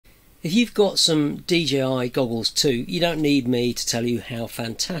If you've got some DJI goggles too, you don't need me to tell you how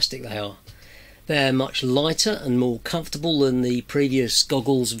fantastic they are. They're much lighter and more comfortable than the previous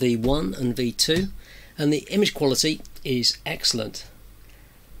Goggles V1 and V2, and the image quality is excellent.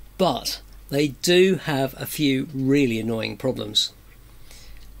 But they do have a few really annoying problems.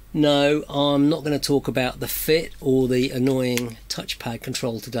 No, I'm not going to talk about the fit or the annoying touchpad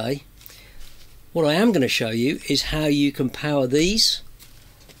control today. What I am going to show you is how you can power these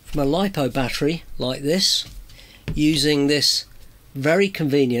from a LiPo battery like this, using this very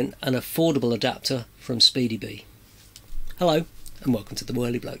convenient and affordable adapter from SpeedyBee. Hello and welcome to the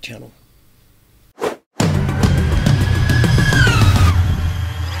Whirly Bloke channel.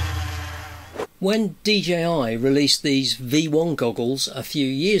 When DJI released these V1 goggles a few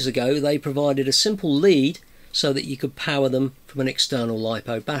years ago, they provided a simple lead so that you could power them from an external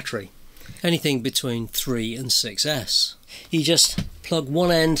LiPo battery, anything between 3 and 6S. You just plug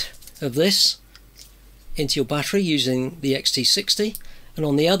one end of this into your battery using the XT60, and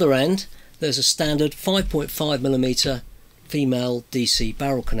on the other end there's a standard 5.5mm female DC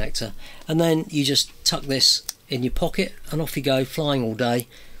barrel connector, and then you just tuck this in your pocket and off you go, flying all day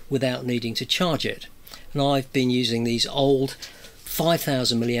without needing to charge it. And I've been using these old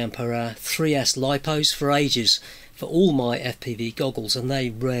 5000 mAh 3S LiPos for ages for all my FPV goggles, and they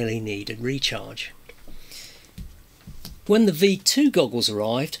rarely need a recharge. When the V2 goggles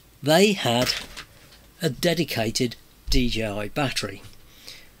arrived, they had a dedicated DJI battery.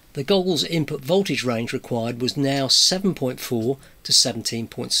 The goggles input voltage range required was now 7.4 to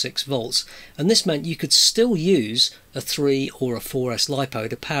 17.6 volts, and this meant you could still use a 3 or a 4S LiPo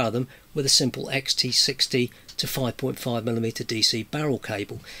to power them with a simple XT60 to 5.5mm DC barrel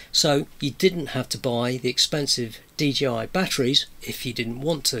cable. So you didn't have to buy the expensive DJI batteries if you didn't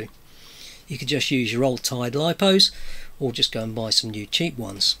want to. You could just use your old tied LiPos or just go and buy some new cheap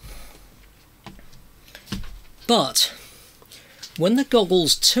ones. But when the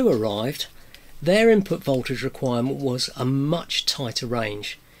Goggles 2 arrived, their input voltage requirement was a much tighter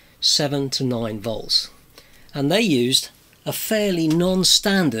range, 7 to 9 volts, and they used a fairly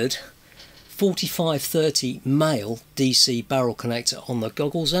non-standard 4530 male DC barrel connector on the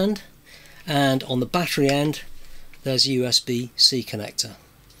goggles end, and on the battery end there's a USB-C connector.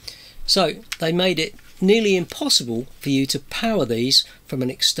 So they made it nearly impossible for you to power these from an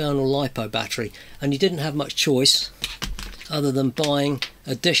external LiPo battery, and you didn't have much choice other than buying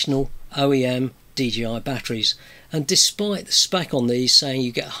additional OEM DJI batteries. And despite the spec on these saying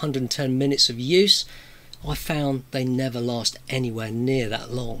you get 110 minutes of use, I found they never last anywhere near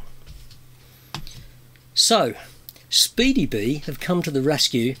that long. So SpeedyBee have come to the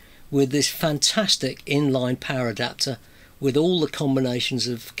rescue with this fantastic inline power adapter with all the combinations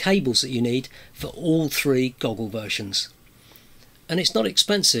of cables that you need for all three goggle versions. And it's not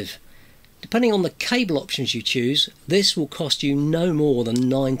expensive. Depending on the cable options you choose, this will cost you no more than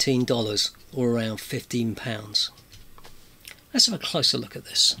 $19 or around £15. Let's have a closer look at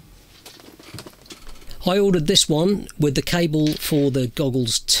this. I ordered this one with the cable for the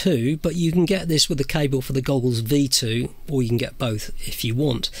Goggles 2, but you can get this with the cable for the Goggles V2, or you can get both if you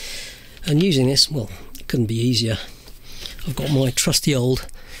want. And using this, well, it couldn't be easier. I've got my trusty old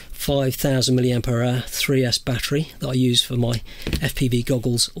 5000 mAh 3S battery that I use for my FPV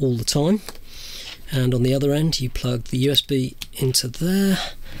goggles all the time, and on the other end you plug the USB into there,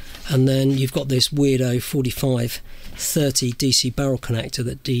 and then you've got this weirdo 4530 DC barrel connector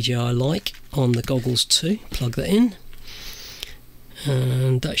that DJI like on the Goggles 2. Plug that in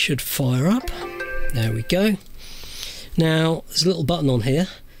and that should fire up. There we go. Now there's a little button on here.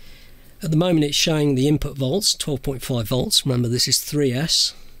 At the moment it's showing the input volts, 12.5 volts. Remember, this is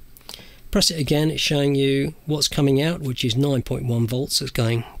 3S. Press it again, it's showing you what's coming out, which is 9.1 volts that's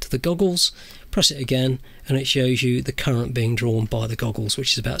going to the goggles. Press it again and it shows you the current being drawn by the goggles,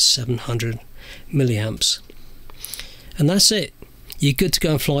 which is about 700 milliamps. And that's it. You're good to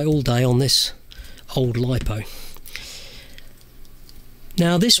go and fly all day on this old LiPo.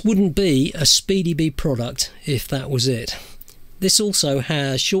 Now this wouldn't be a SpeedyBee product if that was it. This also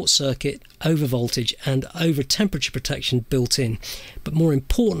has short circuit, over voltage and over temperature protection built in, but more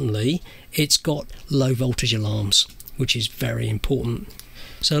importantly it's got low voltage alarms, which is very important.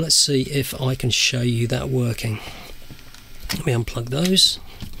 So let's see if I can show you that working. Let me unplug those,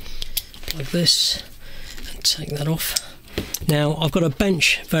 plug this and take that off. Now I've got a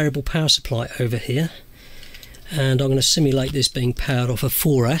bench variable power supply over here, and I'm going to simulate this being powered off a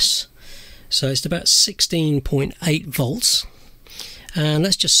 4S. So it's about 16.8 volts. And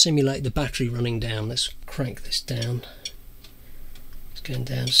let's just simulate the battery running down. Let's crank this down. It's going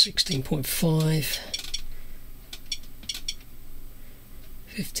down to 16.5,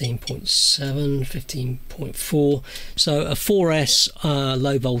 15.7, 15.4. So a 4S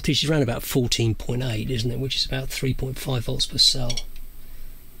low voltage is around about 14.8, isn't it? Which is about 3.5 volts per cell.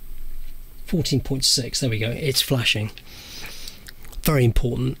 14.6, there we go, it's flashing. Very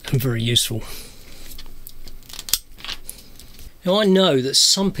important and very useful. Now I know that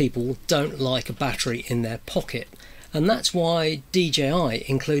some people don't like a battery in their pocket, and that's why DJI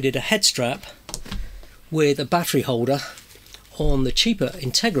included a head strap with a battery holder on the cheaper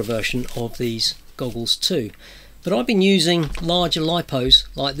Integra version of these goggles too. But I've been using larger LiPos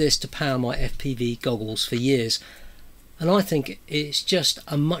like this to power my FPV goggles for years, and I think it's just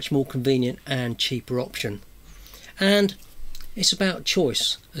a much more convenient and cheaper option. And it's about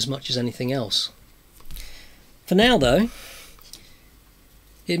choice as much as anything else. For now though,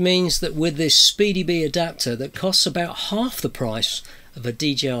 it means that with this SpeedyBee adapter that costs about half the price of a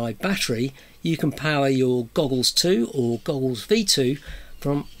DJI battery, you can power your Goggles 2 or Goggles V2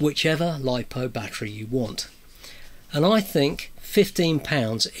 from whichever LiPo battery you want. And I think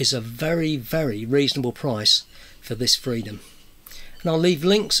 £15 is a very, very reasonable price for this freedom. And I'll leave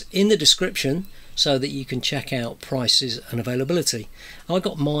links in the description so that you can check out prices and availability. I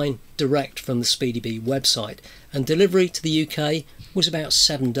got mine direct from the SpeedyBee website, and delivery to the UK was about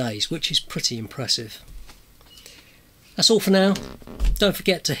 7 days, which is pretty impressive. That's all for now. Don't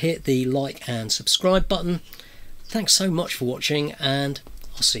forget to hit the like and subscribe button. Thanks so much for watching, and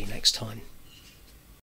I'll see you next time.